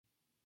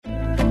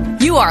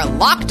You are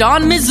Locked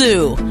On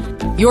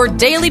Mizzou, your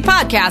daily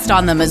podcast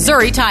on the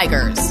Missouri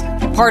Tigers.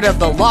 Part of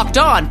the Locked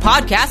On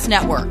Podcast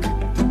Network.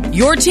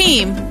 Your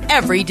team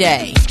every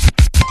day.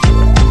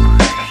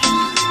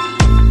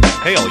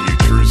 Hey, all you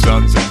true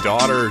sons and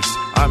daughters.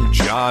 I'm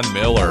John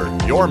Miller,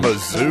 your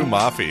Mizzou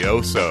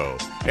mafioso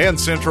and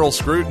central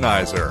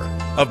scrutinizer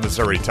of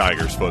Missouri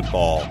Tigers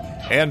football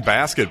and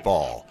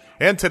basketball.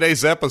 And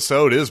today's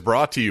episode is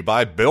brought to you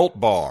by Built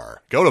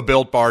Bar. Go to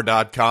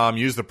BuiltBar.com,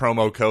 use the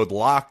promo code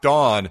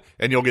LOCKEDON,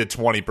 and you'll get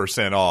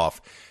 20%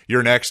 off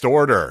your next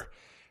order.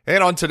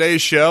 And on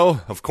today's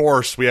show, of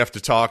course, we have to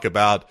talk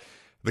about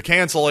the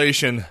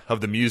cancellation of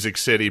the Music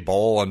City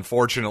Bowl.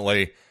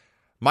 Unfortunately,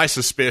 my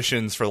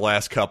suspicions for the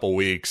last couple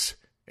weeks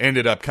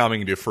ended up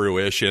coming to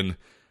fruition.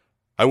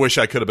 I wish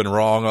I could have been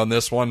wrong on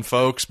this one,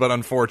 folks, but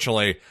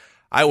unfortunately,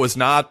 I was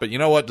not. But you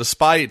know what?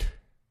 Despite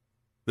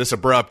this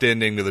abrupt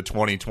ending to the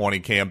 2020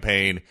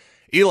 campaign,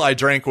 Eli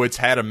Drinkwitz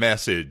had a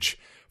message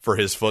for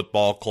his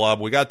football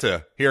club. We got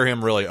to hear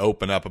him really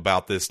open up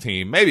about this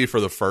team, maybe for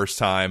the first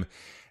time,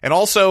 and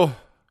also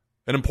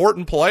an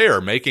important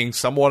player making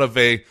somewhat of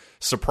a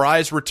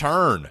surprise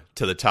return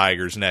to the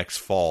Tigers next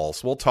fall.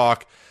 So we'll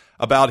talk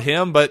about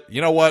him, but you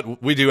know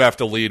what? We do have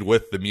to lead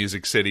with the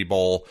Music City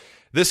Bowl.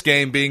 This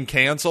game being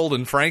canceled,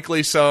 and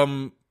frankly,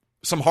 some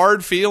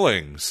hard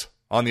feelings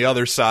on the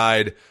other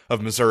side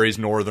of Missouri's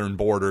northern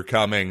border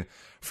coming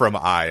from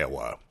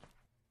Iowa.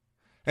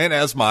 And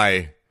as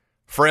my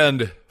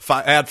friend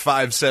at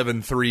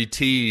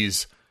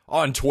 573Ts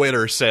on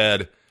Twitter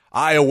said,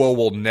 Iowa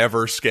will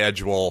never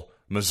schedule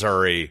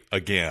Missouri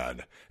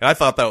again. And I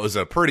thought that was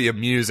a pretty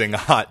amusing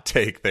hot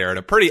take there, and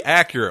a pretty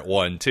accurate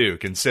one, too,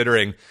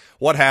 considering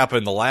what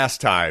happened the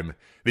last time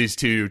these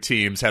two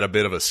teams had a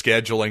bit of a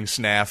scheduling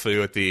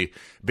snafu at the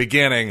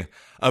beginning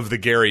of the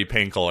Gary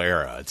Pinkel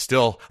era. It's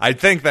still, I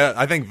think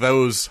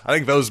those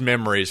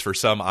memories for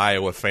some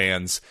Iowa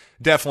fans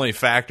definitely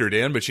factored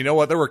in. But you know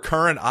what? There were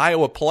current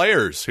Iowa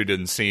players who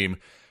didn't seem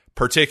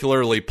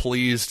particularly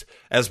pleased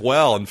as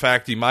well. In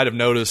fact, you might have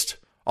noticed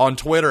on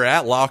Twitter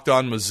at Locked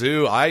On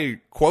Mizzou, I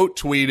quote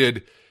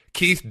tweeted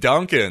Keith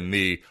Duncan,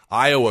 the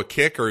Iowa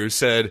kicker, who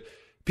said,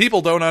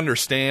 "People don't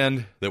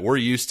understand that we're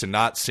used to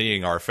not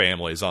seeing our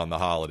families on the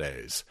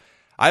holidays.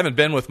 I haven't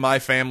been with my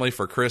family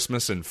for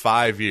Christmas in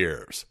 5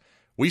 years.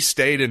 We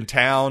stayed in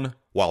town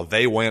while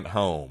they went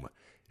home.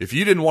 If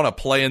you didn't want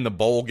to play in the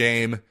bowl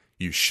game,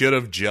 you should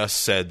have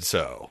just said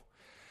so."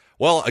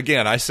 Well,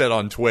 again, I said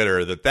on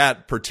Twitter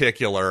that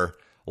particular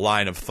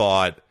line of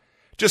thought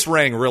just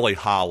rang really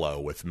hollow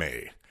with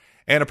me.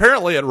 And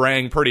apparently it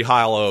rang pretty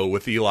hollow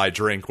with Eli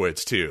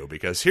Drinkwitz, too,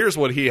 because here's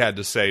what he had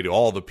to say to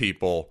all the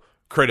people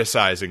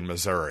criticizing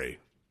Missouri.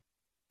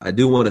 I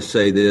do want to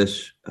say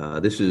this.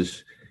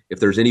 If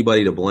there's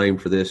anybody to blame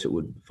for this, it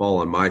would fall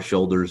on my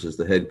shoulders as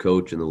the head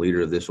coach and the leader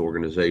of this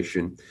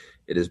organization.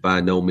 It is by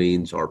no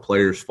means our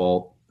players'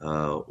 fault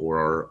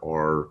or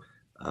our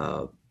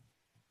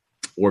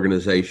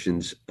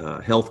organization's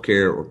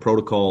healthcare or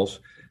protocols.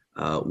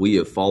 We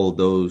have followed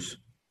those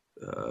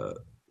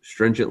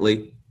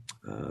stringently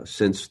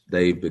since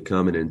they've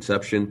become an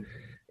inception,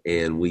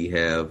 and we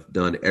have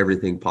done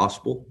everything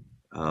possible.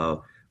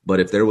 But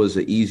if there was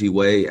an easy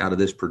way out of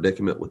this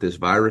predicament with this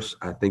virus,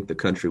 I think the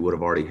country would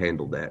have already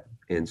handled that.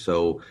 And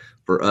so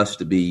for us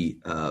to be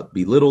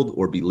belittled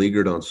or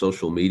beleaguered on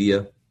social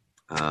media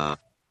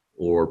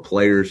or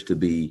players to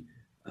be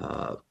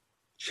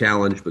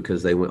challenged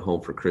because they went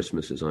home for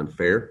Christmas is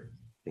unfair.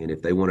 And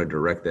if they want to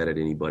direct that at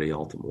anybody,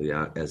 ultimately,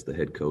 as the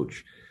head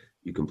coach,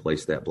 you can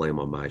place that blame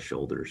on my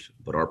shoulders.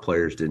 But our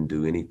players didn't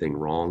do anything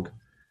wrong.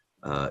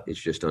 It's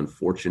just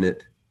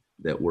unfortunate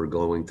that we're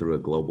going through a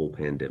global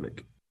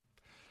pandemic.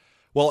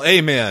 Well,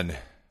 amen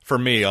for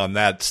me on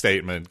that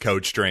statement,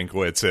 Coach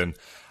Drinkwitz. And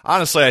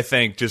honestly, I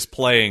think just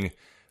playing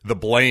the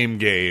blame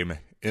game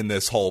in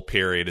this whole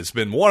period has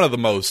been one of the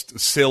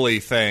most silly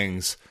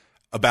things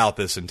about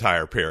this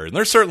entire period. And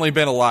there's certainly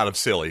been a lot of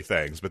silly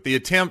things, but the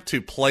attempt to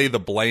play the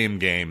blame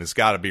game has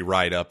got to be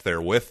right up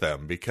there with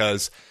them,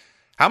 because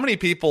how many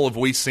people have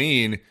we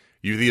seen,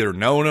 you've either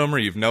known them or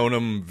you've known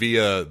them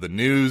via the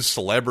news,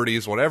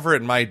 celebrities, whatever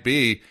it might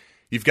be.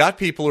 You've got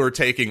people who are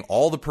taking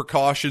all the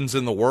precautions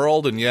in the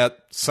world, and yet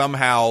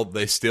somehow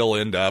they still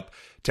end up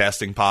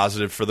testing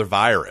positive for the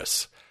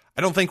virus.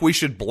 I don't think we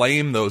should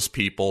blame those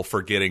people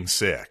for getting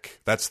sick.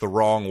 That's the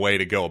wrong way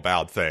to go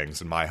about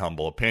things, in my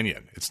humble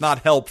opinion. It's not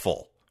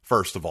helpful,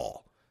 first of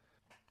all.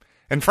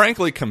 And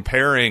frankly,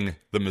 comparing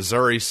the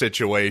Missouri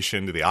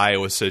situation to the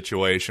Iowa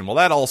situation, well,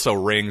 that also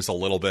rings a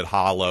little bit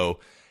hollow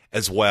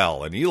as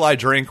well. And Eli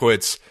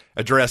Drinkwitz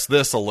addressed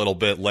this a little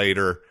bit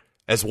later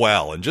as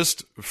well. And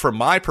just from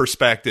my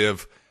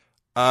perspective,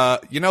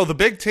 the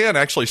Big Ten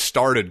actually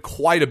started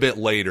quite a bit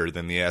later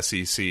than the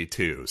SEC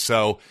too.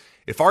 So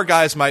if our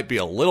guys might be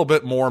a little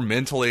bit more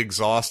mentally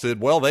exhausted,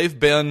 well, they've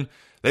been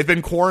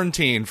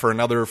quarantined for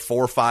another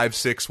 4, 5,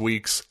 6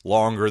 weeks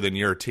longer than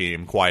your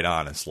team, quite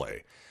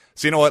honestly.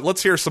 So you know what?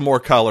 Let's hear some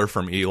more color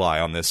from Eli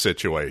on this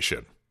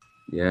situation.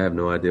 Yeah, I have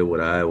no idea what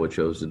Iowa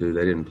chose to do.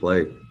 They didn't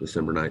play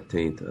December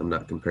 19th. I'm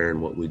not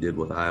comparing what we did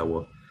with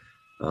Iowa.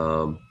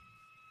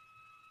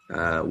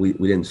 we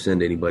didn't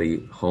send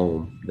anybody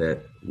home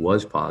that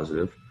was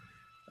positive.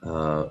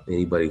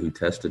 Anybody who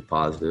tested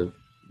positive,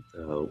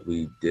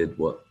 we did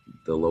what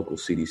the local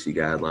CDC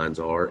guidelines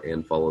are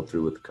and followed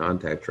through with the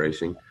contact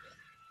tracing.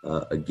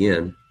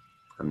 Again,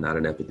 I'm not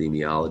an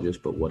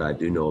epidemiologist, but what I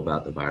do know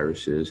about the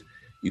virus is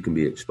you can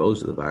be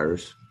exposed to the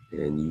virus,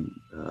 and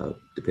you,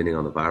 depending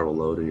on the viral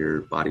load and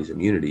your body's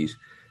immunities,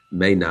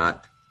 may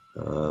not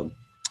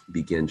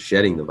begin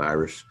shedding the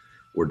virus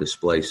or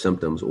display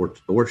symptoms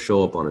or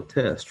show up on a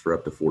test for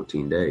up to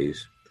 14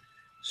 days.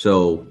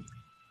 So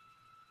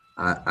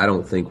I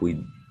don't think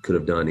we could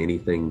have done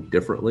anything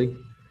differently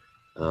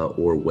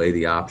or weigh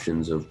the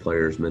options of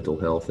players' mental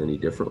health any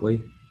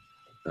differently.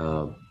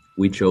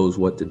 We chose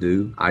what to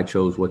do. I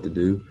chose what to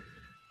do.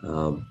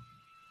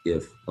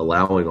 If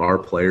allowing our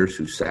players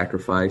who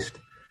sacrificed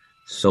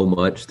so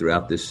much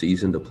throughout this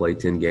season to play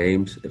 10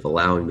 games, if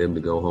allowing them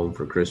to go home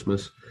for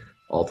Christmas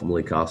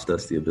ultimately cost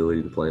us the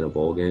ability to play in a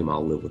bowl game,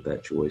 I'll live with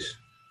that choice.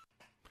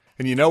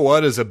 And you know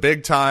what? As a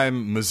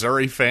big-time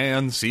Missouri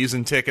fan,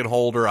 season ticket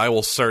holder, I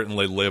will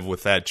certainly live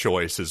with that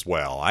choice as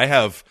well. I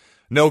have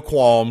no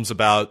qualms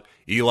about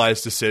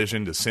Eli's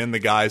decision to send the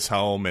guys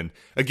home. And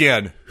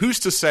again, who's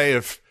to say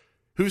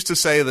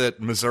that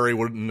Missouri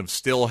wouldn't have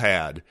still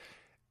had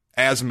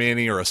as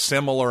many or a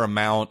similar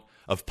amount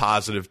of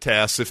positive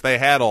tests if they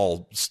had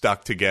all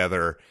stuck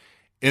together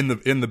in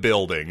the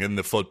building, in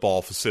the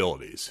football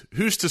facilities?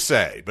 Who's to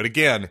say? But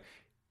again,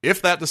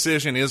 if that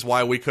decision is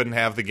why we couldn't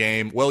have the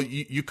game, well,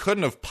 you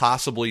couldn't have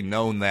possibly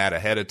known that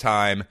ahead of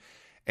time.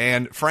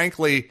 And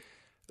frankly,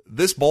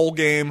 this bowl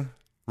game,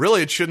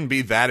 really, it shouldn't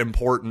be that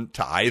important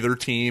to either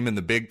team in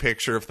the big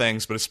picture of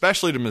things, but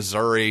especially to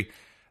Missouri.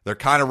 They're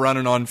kind of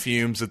running on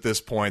fumes at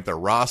this point. Their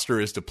roster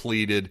is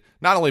depleted,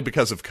 not only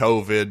because of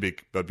COVID,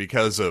 but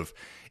because of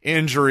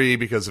injury,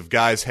 because of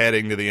guys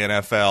heading to the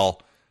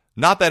NFL.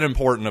 Not that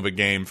important of a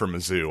game for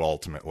Mizzou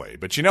ultimately.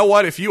 But you know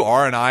what? If you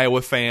are an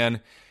Iowa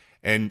fan,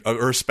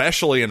 or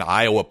especially an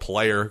Iowa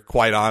player,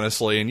 quite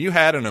honestly, and you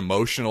had an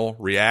emotional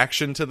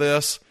reaction to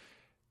this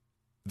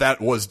that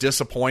was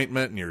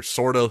disappointment, and you're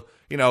sort of,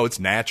 it's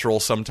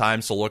natural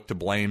sometimes to look to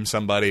blame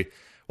somebody.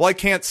 Well, I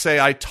can't say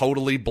I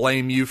totally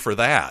blame you for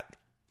that.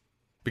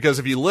 Because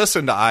if you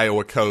listen to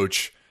Iowa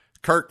coach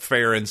Kirk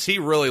Ferentz, he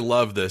really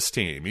loved this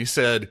team. He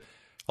said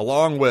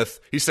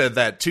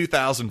that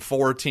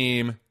 2004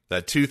 team,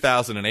 that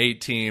 2008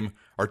 team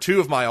are two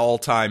of my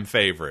all-time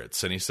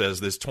favorites. And he says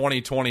this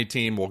 2020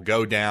 team will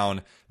go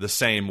down the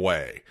same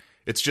way.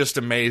 It's just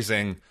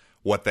amazing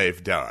what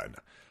they've done.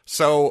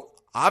 So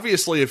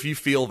obviously, if you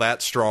feel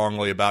that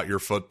strongly about your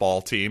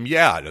football team,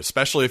 yeah,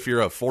 especially if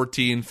you're a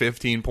 14,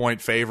 15-point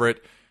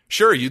favorite,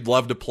 sure, you'd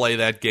love to play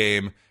that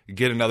game,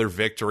 get another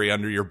victory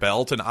under your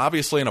belt. And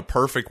obviously, in a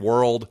perfect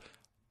world,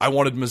 I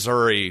wanted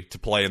Missouri to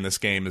play in this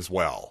game as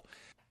well.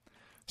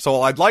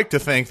 So I'd like to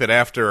think that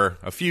after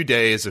a few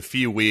days, a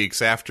few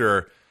weeks,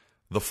 after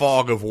the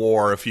fog of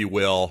war, if you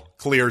will,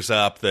 clears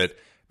up, that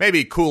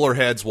maybe cooler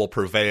heads will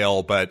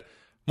prevail. But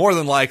more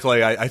than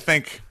likely, I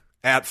think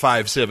at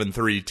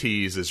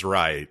 573Ts is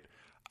right.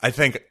 I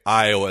think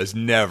Iowa is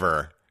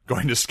never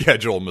going to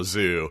schedule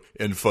Mizzou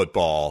in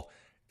football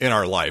in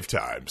our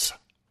lifetimes.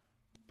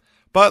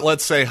 But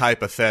let's say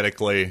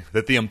hypothetically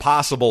that the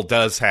impossible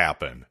does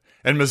happen,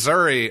 and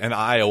Missouri and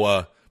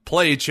Iowa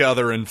play each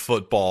other in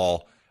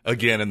football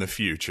again in the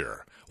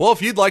future. Well,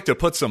 if you'd like to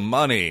put some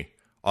money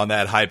on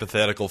that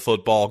hypothetical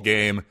football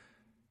game,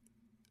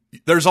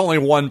 there's only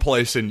one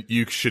place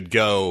you should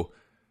go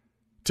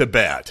to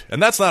bet.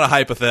 And that's not a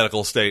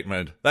hypothetical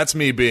statement. That's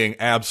me being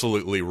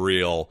absolutely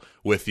real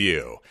with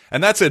you.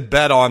 And that's at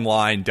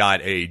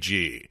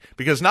betonline.ag.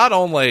 Because not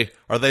only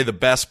are they the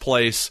best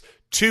place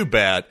to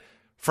bet,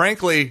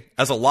 frankly,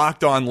 as a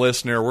Locked On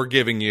listener, we're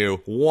giving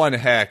you one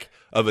heck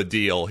of a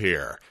deal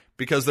here.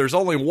 Because there's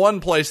only one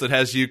place that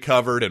has you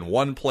covered and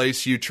one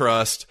place you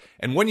trust.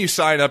 And when you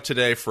sign up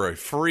today for a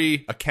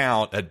free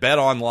account at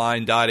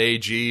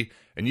betonline.ag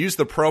and use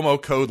the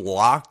promo code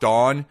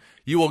LOCKEDON,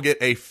 you will get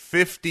a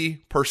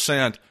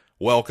 50%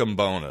 welcome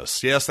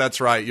bonus. Yes, that's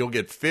right. You'll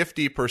get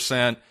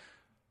 50%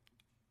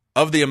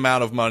 of the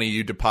amount of money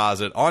you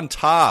deposit on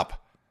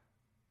top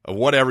of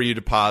whatever you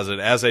deposit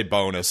as a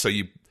bonus.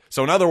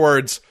 So in other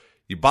words,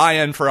 you buy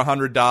in for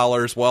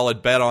 $100. Well,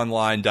 at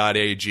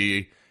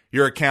betonline.ag,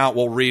 your account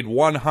will read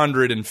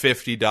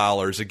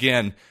 $150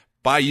 again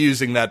by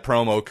using that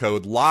promo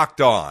code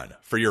Locked On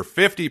for your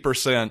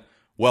 50%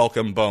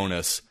 welcome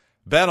bonus.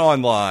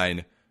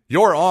 BetOnline,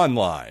 your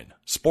online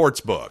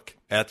sportsbook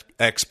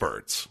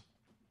experts.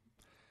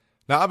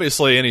 Now,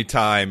 obviously,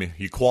 anytime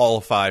you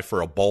qualify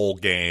for a bowl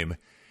game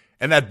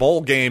and that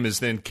bowl game is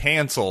then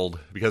canceled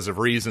because of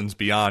reasons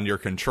beyond your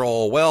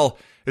control, well,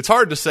 it's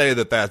hard to say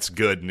that that's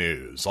good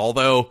news,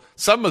 although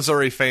some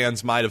Missouri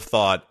fans might have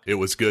thought it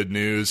was good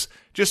news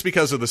just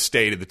because of the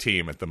state of the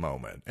team at the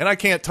moment. And I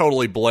can't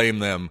totally blame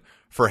them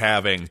for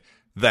having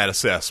that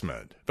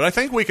assessment. But I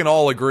think we can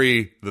all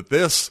agree that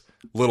this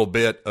little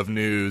bit of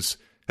news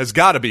has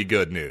got to be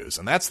good news,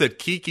 and that's that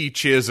Keke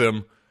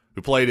Chisholm,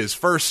 who played his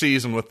first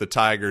season with the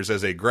Tigers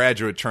as a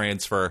graduate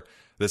transfer,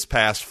 this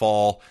past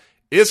fall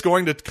is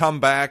going to come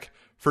back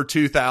for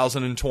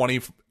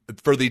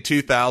the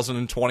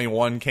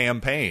 2021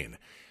 campaign.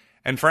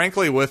 And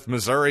frankly, with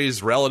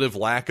Missouri's relative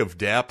lack of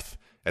depth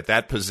at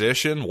that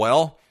position,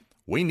 well,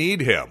 we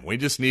need him. We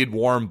just need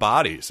warm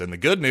bodies. And the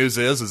good news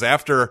is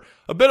after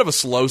a bit of a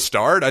slow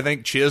start, I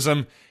think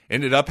Chisholm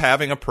ended up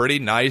having a pretty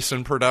nice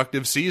and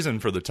productive season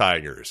for the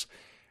Tigers.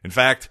 In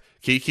fact,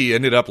 Kiki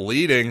ended up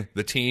leading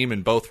the team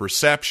in both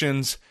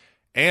receptions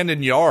and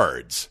in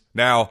yards.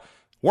 Now,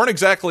 weren't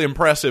exactly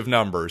impressive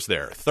numbers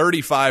there.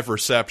 35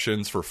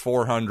 receptions for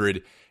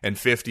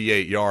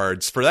 458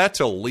 yards. For that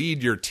to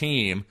lead your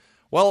team,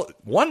 well,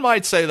 one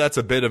might say that's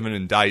a bit of an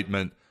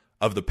indictment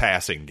of the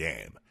passing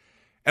game.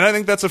 And I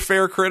think that's a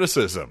fair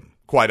criticism,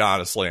 quite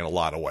honestly, in a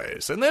lot of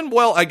ways. And then,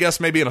 well, I guess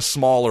maybe in a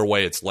smaller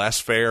way it's less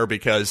fair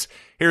because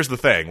here's the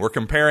thing. We're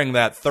comparing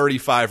that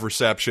 35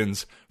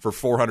 receptions for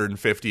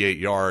 458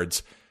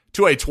 yards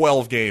to a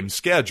 12-game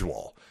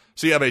schedule.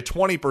 So you have a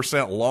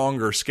 20%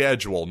 longer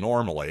schedule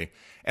normally.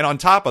 And on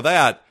top of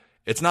that,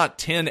 it's not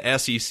 10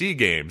 SEC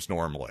games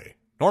normally.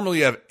 Normally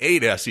you have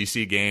 8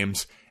 SEC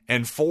games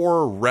and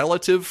 4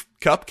 relative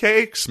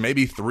cupcakes,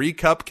 maybe 3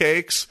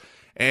 cupcakes.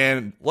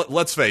 And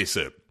let's face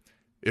it,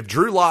 if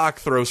Drew Lock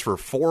throws for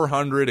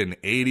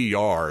 480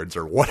 yards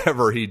or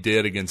whatever he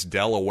did against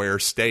Delaware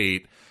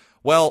State,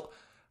 well,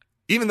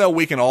 even though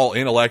we can all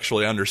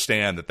intellectually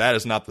understand that that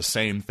is not the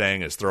same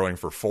thing as throwing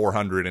for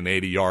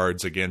 480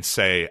 yards against,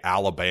 say,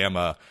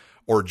 Alabama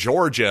or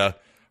Georgia,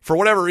 for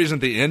whatever reason,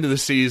 at the end of the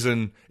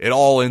season, it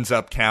all ends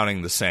up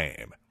counting the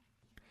same.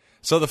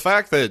 So the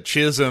fact that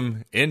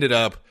Chisholm ended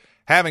up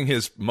having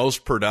his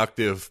most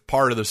productive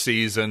part of the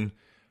season,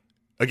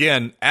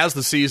 again, as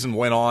the season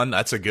went on,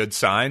 that's a good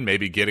sign.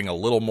 Maybe getting a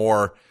little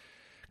more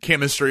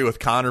chemistry with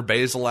Connor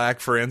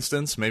Bazelak, for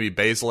instance. Maybe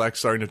Bazelak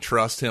starting to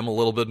trust him a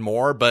little bit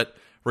more. But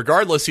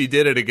regardless, he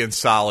did it against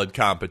solid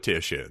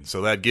competition.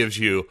 So that gives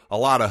you a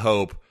lot of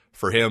hope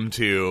for him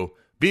to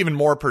be even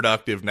more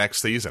productive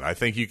next season. I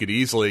think you could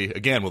easily,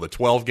 again, with a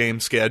 12-game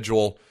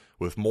schedule,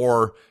 with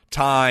more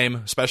time,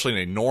 especially in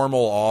a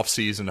normal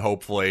offseason,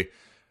 hopefully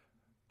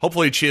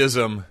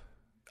Chisholm,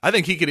 I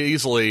think he could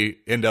easily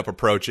end up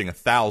approaching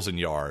 1,000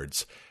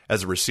 yards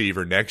as a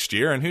receiver next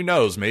year, and who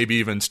knows, maybe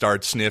even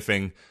start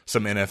sniffing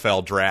some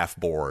NFL draft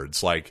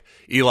boards like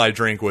Eli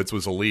Drinkwitz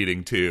was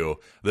alluding to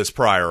this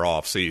prior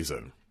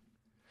offseason.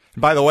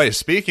 And by the way,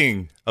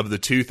 speaking of the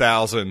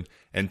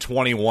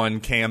 2021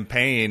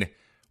 campaign,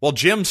 well,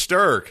 Jim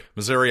Sterk,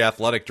 Missouri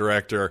Athletic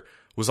Director,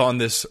 was on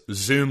this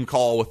Zoom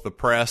call with the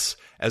press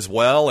as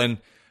well, and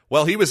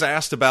well, he was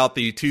asked about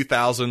the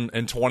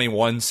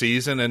 2021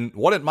 season and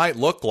what it might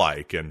look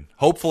like, and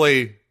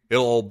hopefully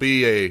it'll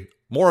be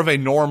more of a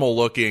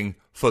normal-looking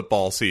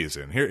football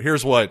season.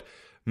 Here's what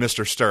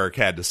Mr. Sterk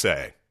had to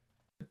say.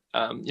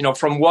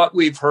 From what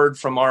we've heard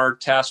from our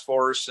task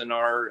force and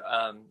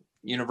our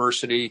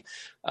university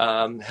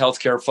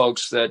healthcare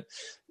folks, that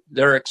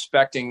they're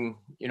expecting,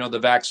 the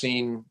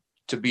vaccine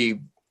to be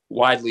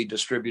widely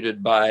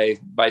distributed by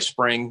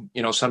spring,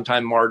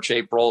 sometime March,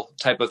 April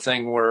type of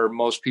thing, where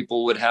most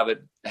people would have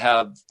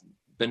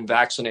been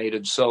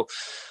vaccinated. So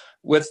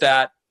with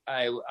that,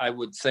 I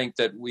would think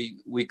that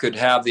we could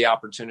have the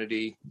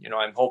opportunity,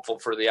 I'm hopeful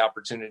for the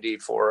opportunity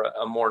for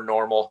a more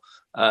normal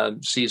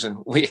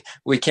season.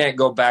 We can't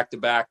go back to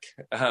back.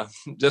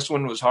 This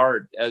one was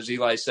hard. As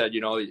Eli said,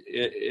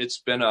 it's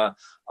been a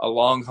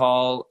long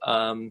haul,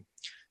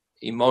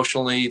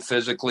 emotionally,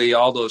 physically,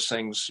 all those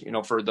things,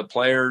 for the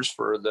players,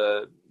 for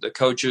the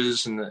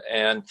coaches,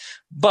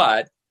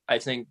 but I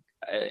think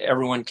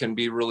everyone can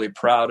be really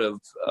proud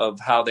of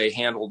how they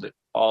handled it,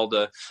 all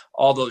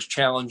those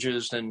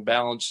challenges and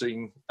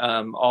balancing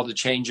all the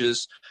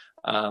changes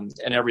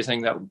and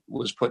everything that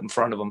was put in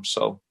front of them.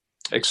 So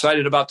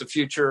excited about the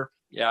future.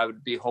 Yeah, I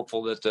would be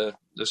hopeful that the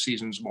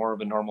season's more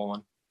of a normal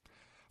one.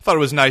 I thought it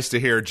was nice to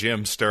hear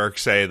Jim Sterk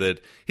say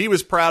that he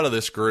was proud of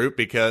this group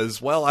because,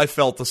 well, I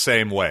felt the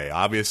same way.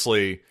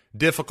 Obviously,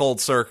 difficult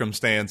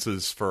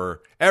circumstances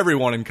for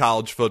everyone in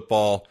college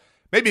football,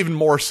 maybe even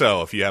more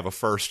so if you have a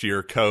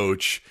first-year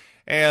coach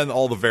and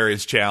all the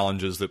various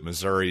challenges that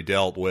Missouri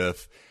dealt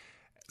with.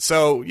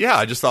 So, yeah,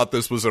 I just thought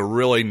this was a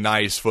really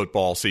nice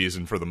football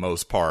season for the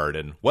most part.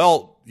 And,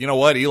 well, you know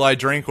what? Eli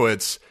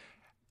Drinkwitz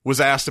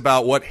was asked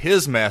about what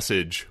his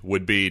message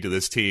would be to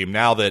this team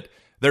now that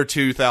their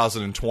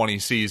 2020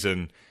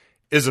 season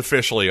is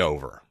officially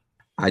over.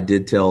 I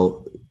did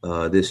tell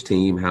this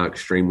team how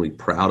extremely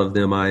proud of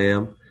them I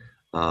am,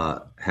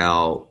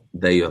 how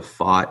they have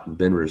fought and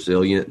been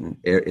resilient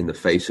in the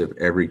face of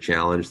every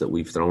challenge that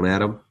we've thrown at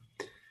them,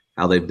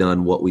 how they've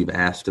done what we've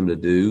asked them to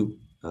do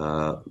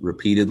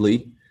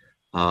repeatedly,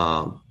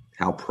 how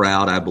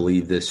proud I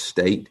believe this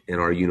state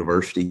and our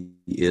university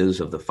is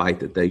of the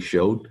fight that they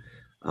showed.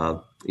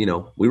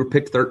 We were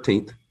picked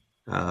 13th.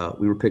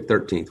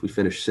 We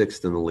finished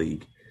 6th in the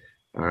league.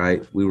 All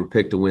right. We were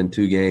picked to win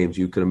 2 games.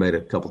 You could have made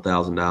a couple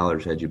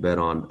 $1,000s had you bet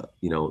on,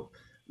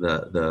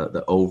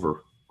 the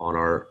over on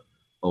our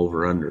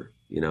over under,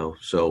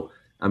 So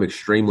I'm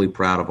extremely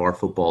proud of our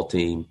football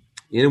team.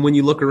 And when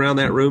you look around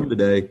that room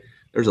today,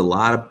 there's a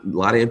lot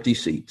of empty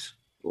seats,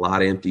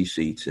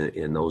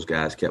 and those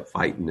guys kept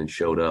fighting and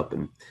showed up,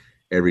 and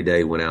every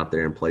day went out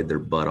there and played their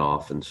butt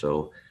off. And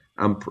so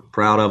I'm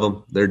proud of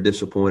them. They're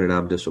disappointed.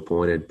 I'm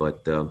disappointed,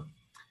 but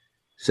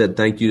said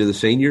thank you to the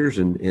seniors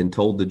and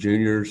told the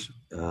juniors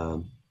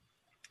and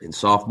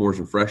sophomores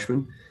and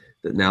freshmen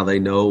that now they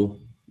know,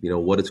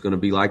 what it's going to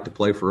be like to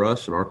play for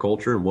us and our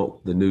culture and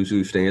what the new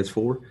zoo stands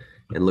for,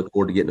 and look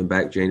forward to getting them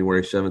back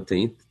January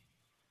 17th,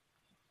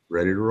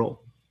 ready to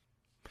roll.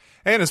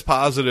 And as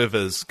positive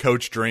as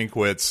Coach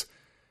Drinkwitz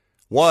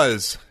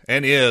was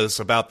and is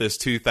about this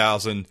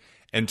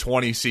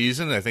 2020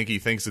 season, I think he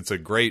thinks it's a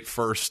great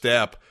first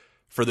step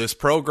for this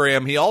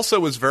program. He also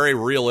was very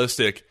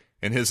realistic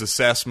in his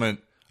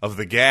assessment of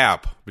the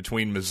gap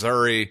between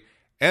Missouri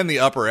and the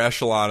upper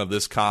echelon of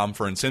this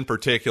conference, in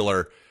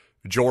particular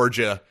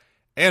Georgia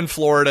and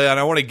Florida. And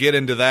I want to get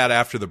into that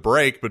after the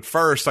break. But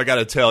first, I got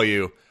to tell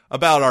you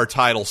about our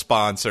title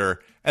sponsor,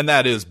 and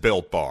that is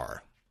Built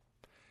Bar.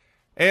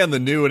 And the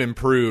new and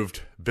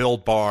improved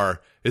Built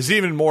Bar is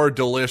even more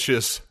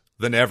delicious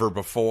than ever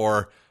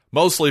before,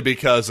 mostly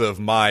because of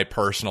my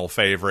personal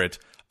favorite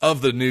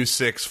of the new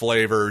 6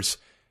 flavors,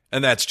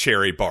 and that's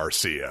Cherry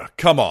Barcia.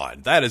 Come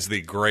on, that is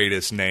the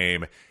greatest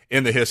name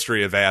in the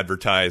history of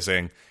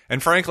advertising.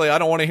 And frankly, I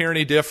don't want to hear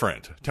any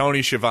different.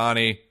 Tony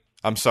Schiavone,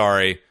 I'm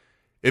sorry.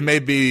 You may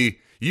be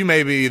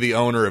the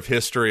owner of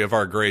history of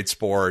our great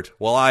sport.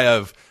 Well, I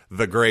have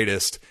the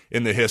greatest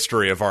in the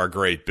history of our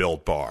great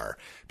Built Bar.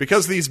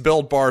 Because these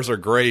Built Bars are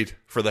great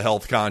for the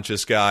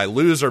health-conscious guy,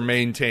 lose or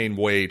maintain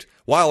weight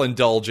while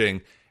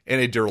indulging in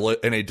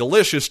a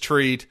delicious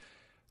treat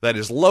that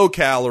is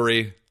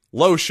low-calorie,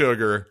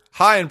 low-sugar,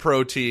 high in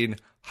protein,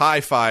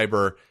 high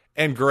fiber,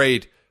 and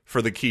great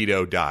for the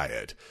keto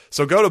diet.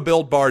 So go to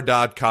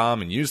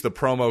BuiltBar.com and use the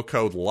promo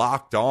code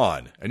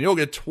LOCKEDON, and you'll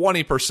get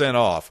 20%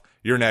 off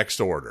your next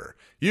order.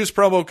 Use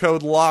promo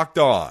code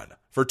LOCKEDON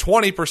for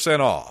 20%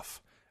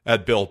 off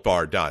at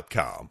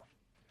BuiltBar.com.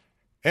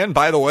 And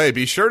by the way,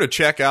 be sure to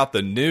check out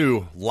the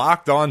new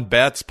Locked On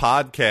Bets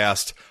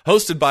podcast,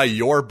 hosted by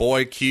your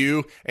boy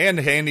Q and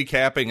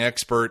handicapping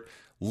expert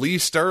Lee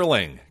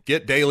Sterling.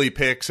 Get daily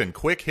picks and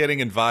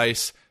quick-hitting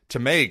advice to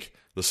make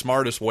the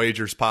smartest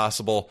wagers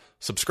possible.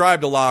 Subscribe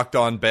to Locked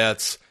On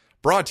Bets,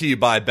 brought to you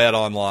by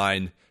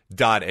BetOnline.ag.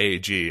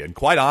 And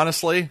quite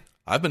honestly,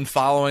 I've been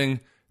following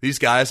these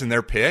guys and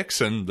their picks,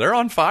 and they're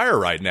on fire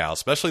right now,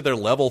 especially their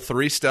level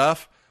 3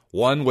 stuff.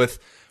 One with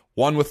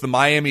the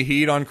Miami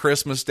Heat on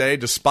Christmas Day,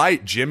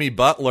 despite Jimmy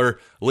Butler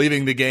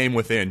leaving the game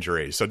with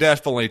injury. So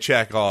definitely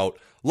check out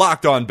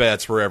Locked On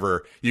Bets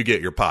wherever you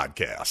get your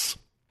podcasts.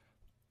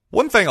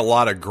 One thing a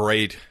lot of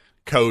great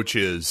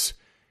coaches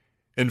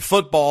in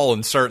football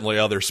and certainly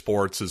other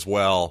sports as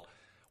well,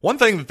 one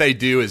thing that they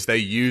do is they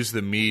use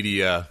the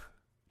media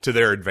to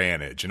their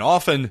advantage, and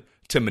often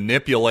to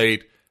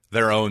manipulate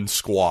their own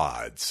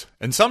squads.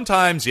 And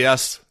sometimes,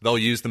 yes, they'll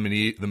use the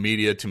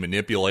media to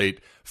manipulate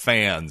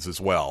fans as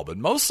well. But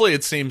mostly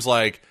it seems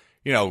like,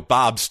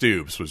 Bob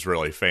Stoops was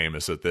really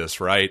famous at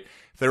this, right?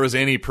 If there was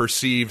any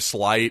perceived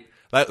slight,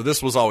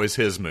 this was always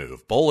his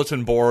move.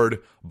 Bulletin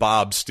board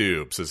Bob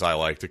Stoops, as I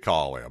like to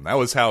call him. That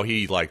was how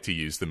he liked to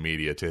use the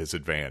media to his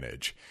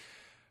advantage.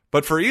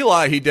 But for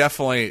Eli,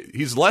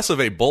 he's less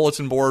of a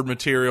bulletin board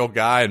material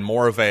guy and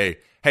more of a,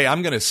 hey,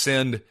 I'm going to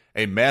send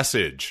a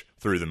message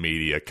through the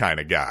media kind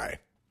of guy.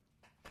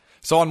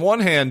 So on one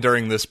hand,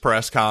 during this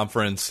press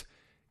conference,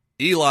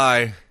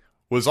 Eli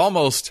was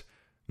almost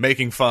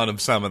making fun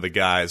of some of the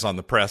guys on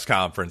the press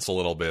conference a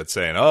little bit,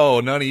 saying, oh,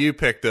 none of you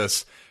picked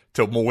us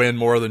to win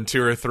more than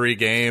 2 or 3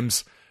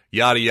 games,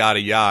 yada, yada,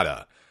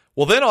 yada.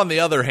 Well, then on the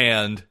other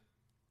hand,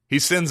 he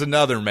sends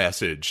another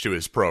message to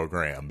his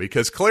program,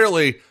 because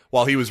clearly,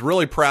 while he was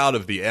really proud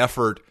of the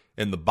effort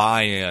and the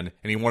buy-in,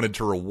 and he wanted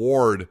to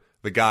reward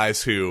the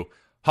guys who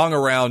hung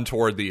around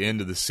toward the end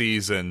of the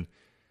season,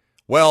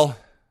 well,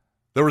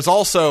 there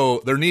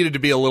needed to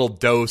be a little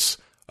dose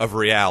of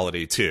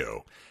reality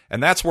too.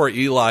 And that's where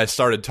Eli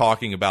started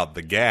talking about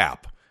the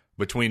gap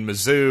between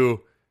Mizzou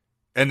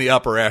and the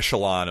upper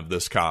echelon of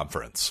this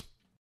conference.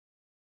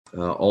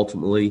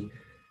 Ultimately,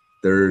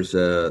 there's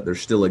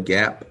still a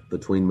gap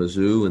between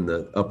Mizzou and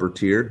the upper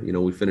tier.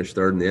 We finished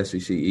third in the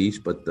SEC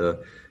East, but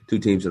the 2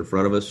 teams in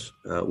front of us,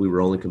 we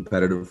were only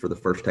competitive for the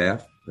first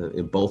half.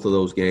 In both of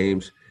those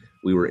games,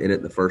 we were in it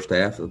in the first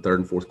half. In the third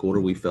and fourth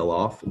quarter, we fell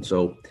off. And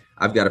so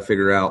I've got to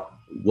figure out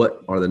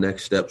what are the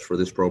next steps for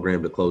this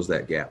program to close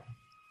that gap.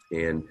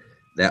 And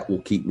that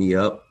will keep me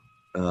up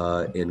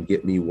and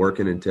get me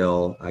working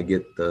until I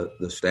get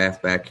the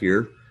staff back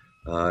here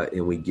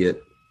and we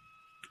get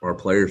our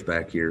players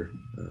back here.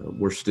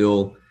 We're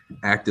still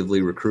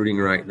actively recruiting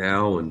right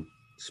now and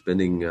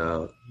spending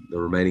the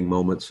remaining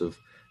moments of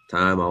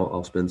time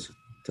I'll spend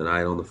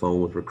tonight on the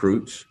phone with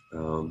recruits.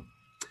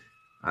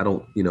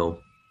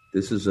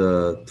 This is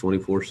a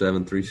 24/7,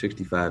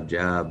 365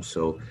 job.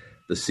 So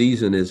the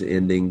season is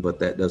ending, but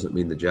that doesn't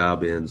mean the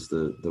job ends.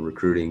 The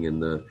recruiting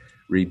and the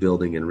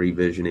rebuilding and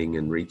revisioning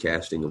and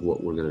recasting of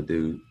what we're going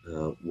to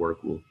do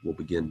work will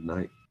begin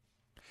tonight.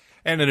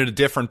 And in a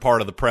different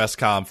part of the press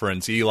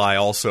conference, Eli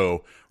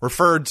also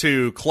referred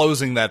to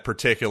closing that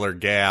particular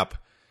gap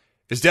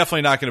is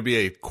definitely not going to be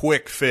a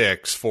quick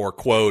fix for,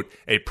 quote,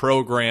 a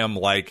program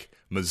like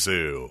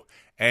Mizzou.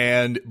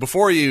 And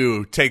before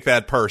you take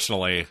that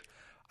personally,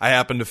 I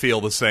happen to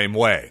feel the same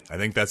way. I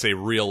think that's a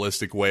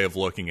realistic way of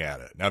looking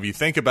at it. Now, if you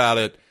think about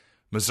it,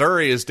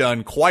 Missouri has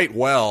done quite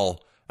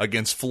well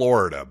against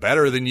Florida,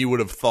 better than you would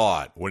have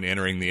thought when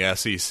entering the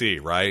SEC,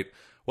 right?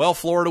 Well,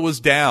 Florida was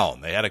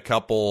down. They had a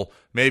couple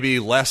maybe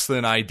less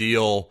than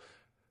ideal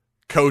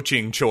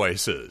coaching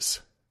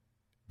choices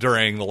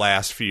during the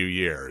last few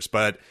years.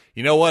 But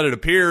you know what? It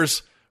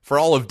appears, for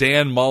all of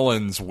Dan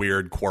Mullen's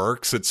weird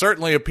quirks, it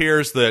certainly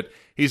appears that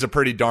he's a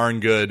pretty darn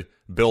good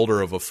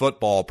builder of a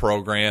football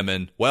program.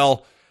 And,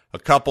 well, a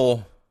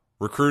couple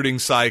recruiting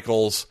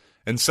cycles,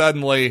 and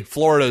suddenly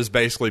Florida is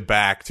basically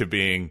back to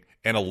being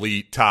an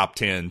elite top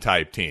 10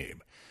 type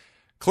team.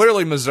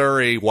 Clearly,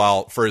 Missouri,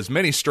 while for as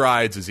many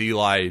strides as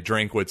Eli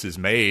Drinkwitz has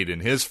made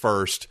in his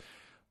first,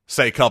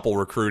 say, couple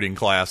recruiting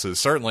classes,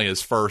 certainly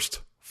his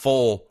first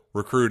full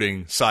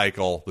recruiting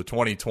cycle, the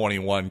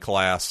 2021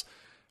 class,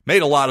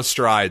 made a lot of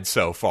strides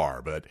so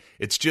far, but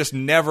it's just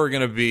never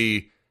going to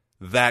be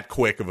that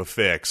quick of a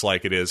fix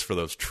like it is for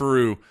those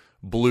true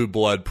blue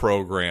blood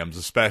programs,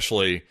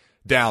 especially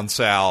down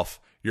south,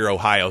 your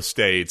Ohio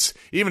States,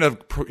 even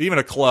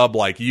a club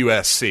like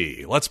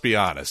USC. Let's be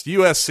honest.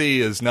 USC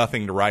is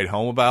nothing to write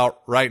home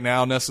about right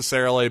now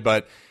necessarily,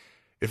 but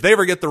if they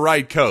ever get the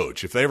right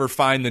coach, if they ever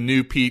find the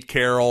new Pete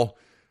Carroll,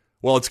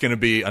 well, it's going to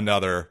be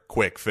another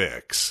quick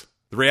fix.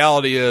 The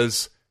reality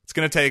is it's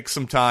going to take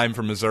some time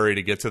for Missouri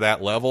to get to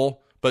that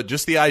level, but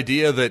just the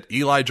idea that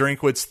Eli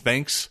Drinkwitz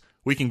thinks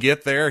we can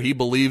get there, he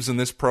believes in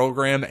this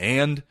program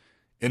and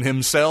in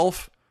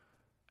himself,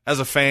 as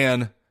a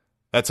fan,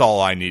 that's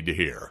all I need to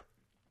hear.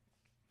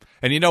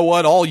 And you know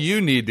what? All you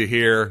need to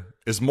hear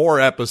is more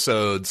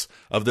episodes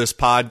of this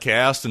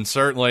podcast, and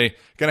certainly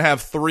going to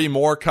have 3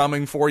 more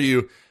coming for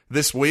you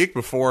this week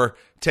before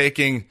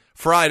taking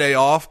Friday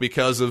off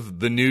because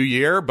of the new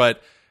year.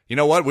 But you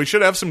know what? We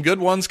should have some good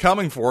ones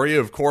coming for you.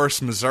 Of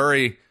course,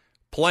 Missouri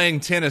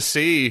playing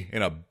Tennessee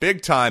in a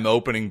big-time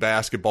opening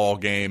basketball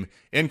game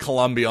in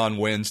Columbia on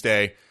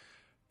Wednesday.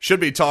 Should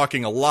be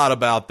talking a lot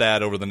about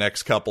that over the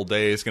next couple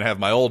days. Going to have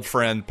my old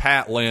friend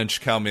Pat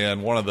Lynch come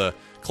in, one of the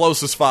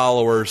closest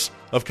followers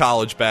of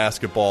college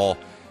basketball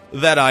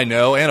that I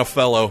know, and a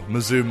fellow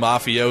Mizzou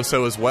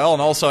mafioso as well.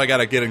 And also I got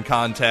to get in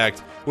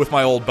contact with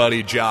my old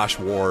buddy Josh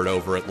Ward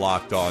over at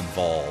Locked On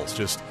Vols.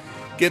 Just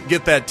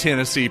get that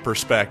Tennessee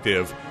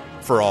perspective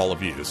for all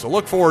of you. So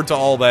look forward to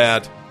all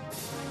that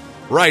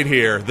right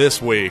here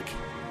this week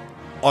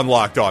on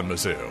Locked On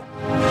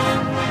Mizzou.